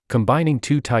Combining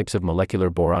two types of molecular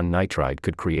boron nitride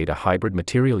could create a hybrid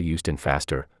material used in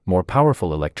faster, more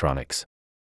powerful electronics.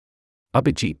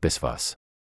 Abhijit Biswas.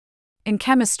 In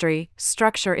chemistry,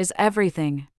 structure is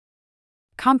everything.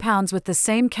 Compounds with the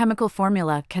same chemical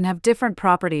formula can have different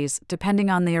properties depending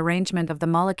on the arrangement of the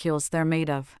molecules they're made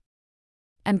of.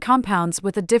 And compounds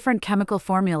with a different chemical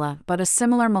formula but a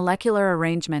similar molecular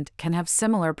arrangement can have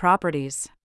similar properties.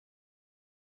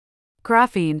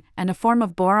 Graphene and a form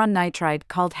of boron nitride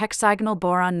called hexagonal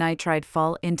boron nitride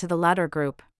fall into the latter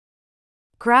group.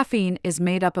 Graphene is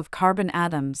made up of carbon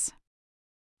atoms.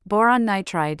 Boron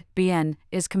nitride, Bn,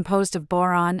 is composed of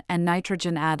boron and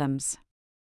nitrogen atoms.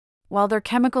 While their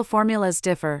chemical formulas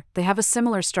differ, they have a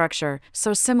similar structure,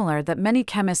 so similar that many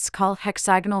chemists call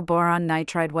hexagonal boron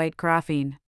nitride white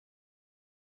graphene.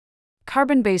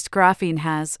 Carbon-based graphene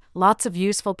has lots of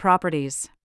useful properties.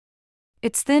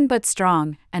 It's thin but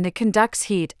strong, and it conducts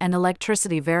heat and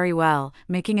electricity very well,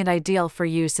 making it ideal for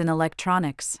use in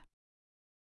electronics.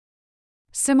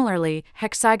 Similarly,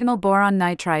 hexagonal boron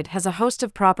nitride has a host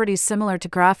of properties similar to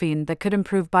graphene that could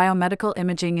improve biomedical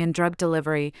imaging and drug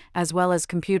delivery, as well as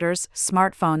computers,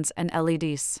 smartphones, and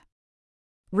LEDs.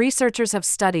 Researchers have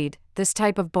studied this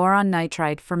type of boron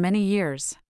nitride for many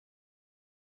years.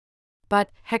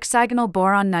 But hexagonal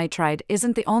boron nitride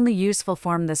isn't the only useful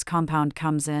form this compound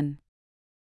comes in.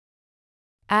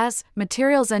 As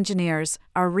materials engineers,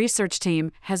 our research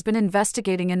team has been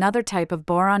investigating another type of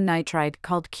boron nitride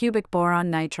called cubic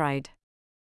boron nitride.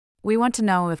 We want to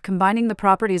know if combining the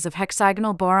properties of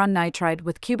hexagonal boron nitride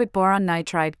with cubic boron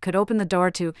nitride could open the door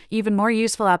to even more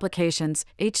useful applications.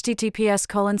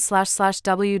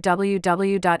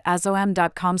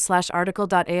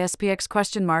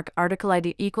 https://www.azom.com/article.aspx ? Article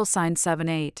ID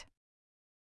 =78.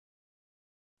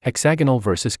 Hexagonal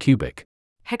versus cubic.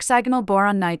 Hexagonal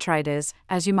boron nitride is,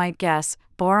 as you might guess,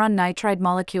 boron nitride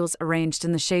molecules arranged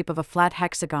in the shape of a flat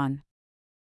hexagon.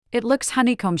 It looks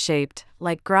honeycomb-shaped,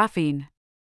 like graphene.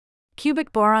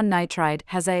 Cubic boron nitride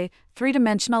has a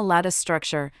three-dimensional lattice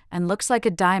structure and looks like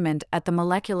a diamond at the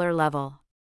molecular level.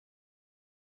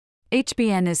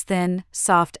 HBN is thin,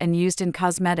 soft, and used in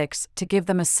cosmetics to give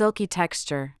them a silky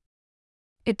texture.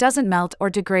 It doesn't melt or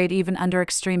degrade even under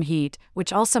extreme heat,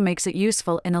 which also makes it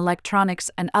useful in electronics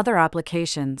and other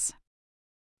applications.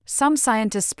 Some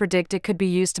scientists predict it could be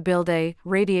used to build a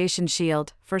radiation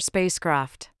shield for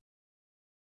spacecraft.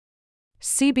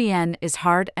 CBN is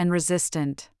hard and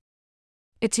resistant.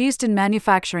 It's used in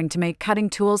manufacturing to make cutting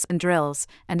tools and drills,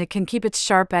 and it can keep its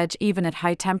sharp edge even at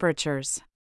high temperatures.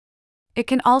 It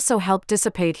can also help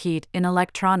dissipate heat in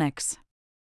electronics.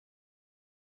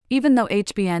 Even though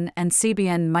HBN and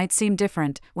CBN might seem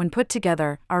different, when put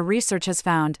together, our research has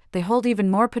found they hold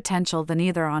even more potential than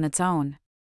either on its own.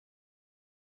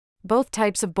 Both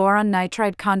types of boron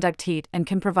nitride conduct heat and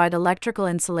can provide electrical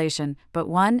insulation, but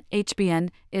one, HBN,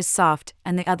 is soft,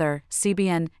 and the other,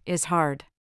 CBN, is hard.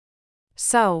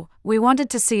 So, we wanted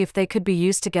to see if they could be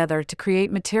used together to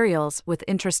create materials with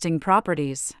interesting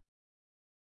properties.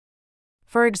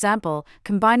 For example,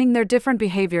 combining their different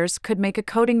behaviors could make a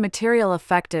coating material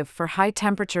effective for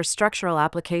high-temperature structural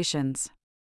applications.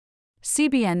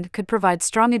 CBN could provide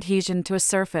strong adhesion to a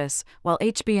surface, while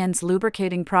HBN's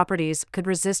lubricating properties could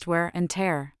resist wear and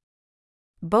tear.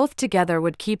 Both together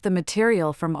would keep the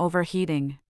material from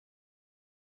overheating.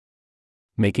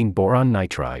 Making boron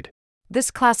nitride.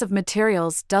 This class of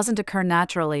materials doesn't occur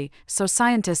naturally, so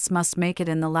scientists must make it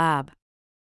in the lab.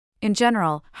 In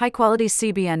general, high-quality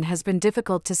CBN has been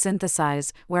difficult to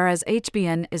synthesize, whereas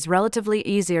HBN is relatively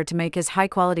easier to make as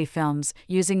high-quality films,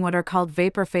 using what are called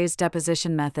vapor phase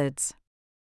deposition methods.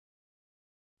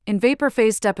 In vapor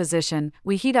phase deposition,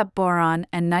 we heat up boron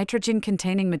and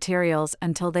nitrogen-containing materials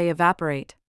until they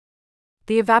evaporate.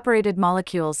 The evaporated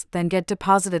molecules then get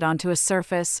deposited onto a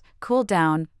surface, cool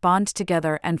down, bond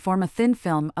together, and form a thin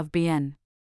film of BN.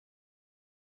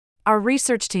 Our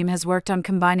research team has worked on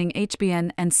combining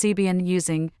HBN and CBN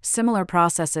using similar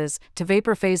processes to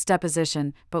vapor phase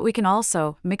deposition, but we can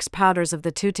also mix powders of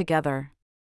the two together.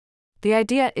 The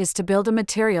idea is to build a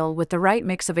material with the right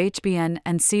mix of HBN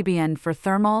and CBN for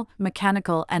thermal,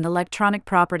 mechanical, and electronic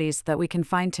properties that we can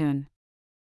fine-tune.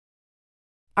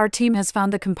 Our team has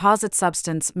found the composite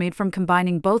substance made from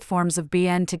combining both forms of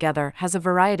BN together has a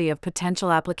variety of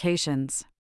potential applications.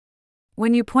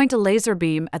 When you point a laser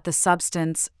beam at the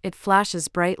substance, it flashes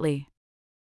brightly.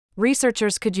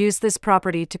 Researchers could use this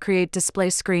property to create display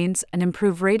screens and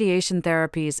improve radiation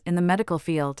therapies in the medical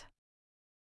field.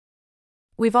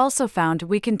 We've also found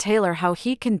we can tailor how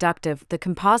heat conductive the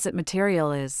composite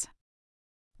material is.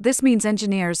 This means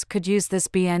engineers could use this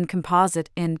BN composite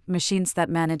in machines that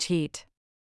manage heat.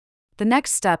 The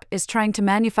next step is trying to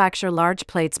manufacture large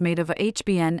plates made of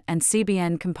HBN and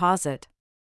CBN composite.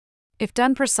 If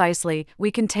done precisely, we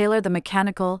can tailor the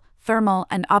mechanical, thermal,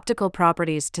 and optical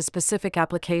properties to specific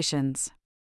applications.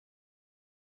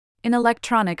 In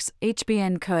electronics,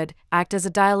 HBN could act as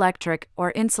a dielectric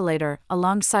or insulator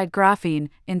alongside graphene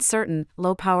in certain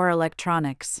low-power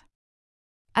electronics.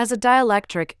 As a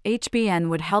dielectric, HBN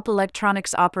would help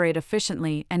electronics operate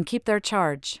efficiently and keep their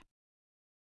charge.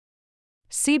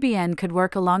 CBN could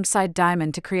work alongside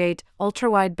diamond to create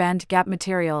ultra-wide band gap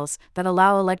materials that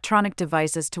allow electronic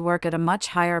devices to work at a much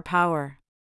higher power.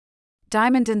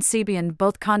 Diamond and CBN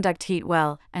both conduct heat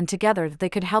well, and together they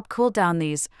could help cool down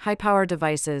these high-power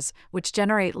devices, which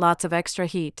generate lots of extra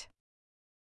heat.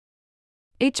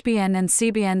 HBN and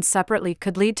CBN separately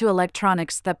could lead to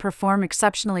electronics that perform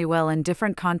exceptionally well in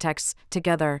different contexts.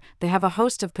 Together, they have a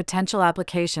host of potential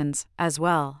applications, as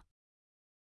well.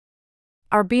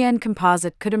 Our BN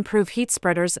composite could improve heat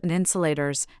spreaders and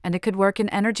insulators, and it could work in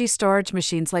energy storage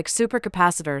machines like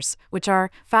supercapacitors, which are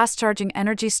fast-charging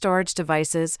energy storage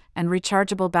devices, and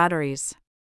rechargeable batteries.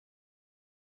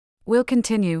 We'll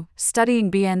continue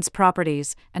studying BN's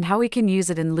properties and how we can use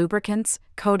it in lubricants,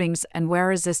 coatings, and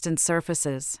wear-resistant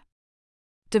surfaces.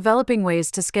 Developing ways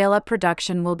to scale up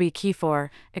production will be key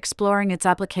for exploring its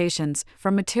applications,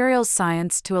 from materials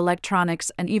science to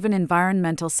electronics and even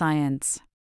environmental science.